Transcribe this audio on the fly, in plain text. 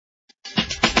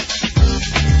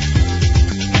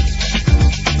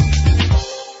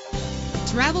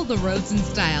Travel the roads in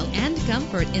style and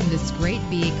comfort in this great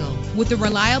vehicle. With a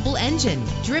reliable engine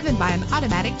driven by an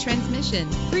automatic transmission,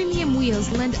 premium wheels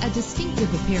lend a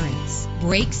distinctive appearance.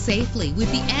 Brake safely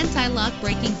with the anti-lock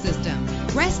braking system.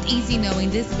 Rest easy knowing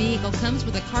this vehicle comes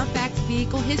with a Carfax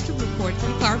Vehicle History Report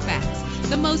from Carfax,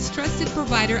 the most trusted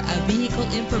provider of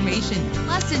vehicle information.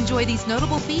 Plus, enjoy these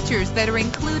notable features that are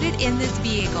included in this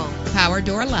vehicle: power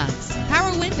door locks,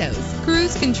 power windows,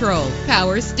 cruise control,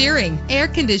 power steering, air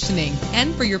conditioning.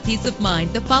 And for your peace of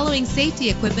mind, the following safety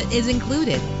equipment is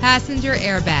included: passenger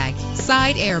airbag,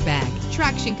 side airbag,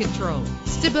 traction control,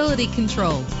 stability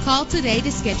control. Call today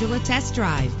to schedule a test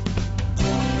drive.